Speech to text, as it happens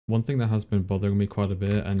one thing that has been bothering me quite a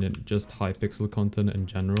bit, and it just Hypixel content in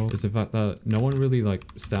general, is the fact that no one really like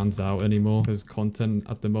stands out anymore, because content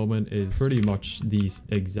at the moment is pretty much the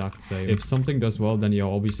exact same. If something does well, then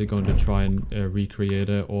you're obviously going to try and recreate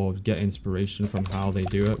it or get inspiration from how they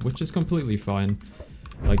do it, which is completely fine.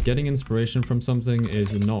 Like, getting inspiration from something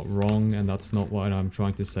is not wrong, and that's not what I'm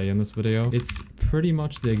trying to say in this video. It's pretty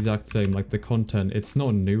much the exact same. Like, the content, it's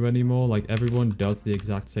not new anymore. Like, everyone does the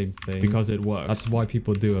exact same thing because it works. That's why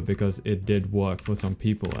people do it, because it did work for some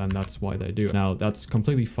people, and that's why they do it. Now, that's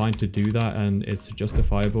completely fine to do that, and it's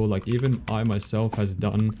justifiable. Like, even I myself have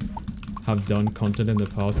done content in the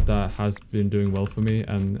past that has been doing well for me,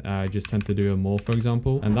 and I just tend to do it more, for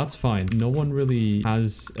example, and that's fine. No one really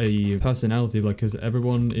has a personality, like, because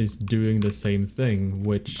everyone is doing the same thing,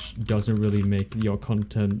 which doesn't really make your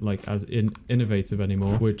content like as innovative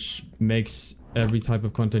anymore, which makes every type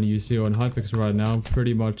of content you see on Hypixel right now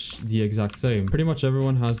pretty much the exact same. Pretty much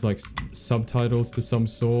everyone has like subtitles to some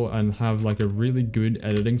sort and have like a really good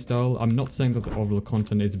editing style. I'm not saying that the overall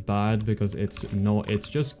content is bad, because it's not. It's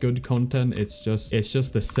just good content. It's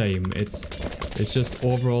just the same. It's just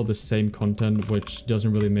overall the same content, which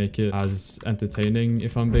doesn't really make it as entertaining,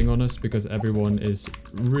 if I'm being honest, because everyone is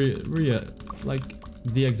like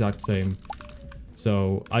the exact same.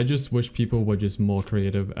 So I just wish people were just more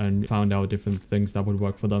creative and found out different things that would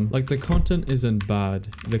work for them. Like, the content isn't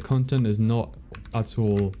bad. The content is not at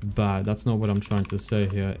all bad. That's not what I'm trying to say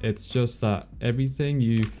here. It's just that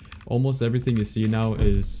almost everything you see now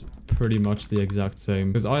is pretty much the exact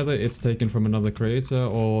same, because either it's taken from another creator,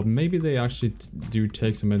 or maybe they actually do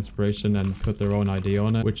take some inspiration and put their own idea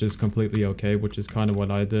on it, which is completely okay, which is kind of what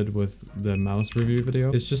I did with the mouse review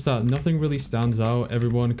video. It's just that nothing really stands out.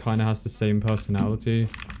 Everyone kind of has the same personality,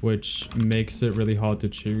 which makes it really hard to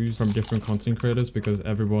choose from different content creators, because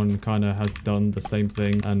everyone kind of has done the same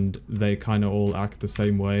thing and they kind of all act the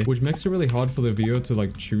same way, which makes it really hard for the viewer to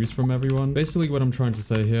like choose from everyone. Basically, what I'm trying to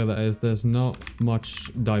say here is there's not much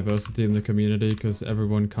diversity in the community, because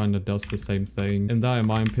everyone kind of does the same thing, and that, in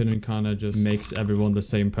my opinion, kind of just makes everyone the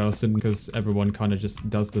same person, because everyone kind of just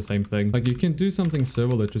does the same thing. Like, you can do something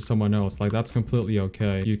similar to someone else, like that's completely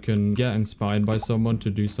okay. You can get inspired by someone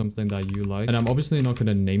to do something that you like, and I'm obviously not going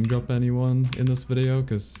to name drop anyone in this video,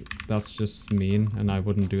 because that's just mean and I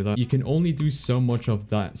wouldn't do that. You can only do so much of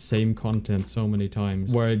that same content so many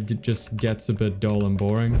times where it just gets a bit dull and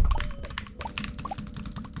boring.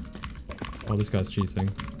 Oh, this guy's cheating.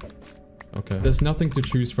 Okay, there's nothing to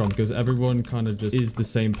choose from, because everyone kind of just is the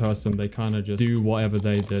same person. They kind of just do whatever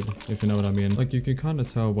they did, if you know what I mean. Like, you can kind of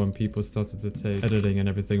tell when people started to take editing and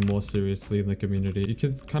everything more seriously in the community. You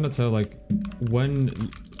can kind of tell, like, when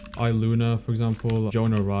Jooonah, for example,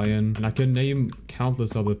 Jooonah, Ryan, and I can name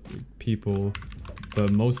countless other people,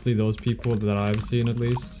 but mostly those people that I've seen, at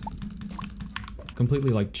least,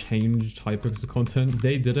 completely like changed Hypixel content.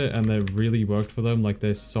 They did it and it really worked for them. Like,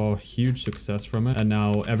 they saw huge success from it, and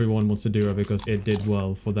now everyone wants to do it because it did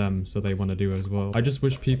well for them, so they want to do it as well. I just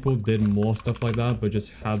wish people did more stuff like that, but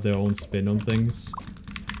just had their own spin on things,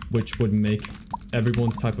 which would make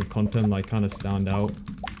everyone's type of content like kind of stand out.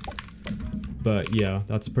 But yeah,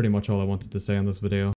 that's pretty much all I wanted to say on this video.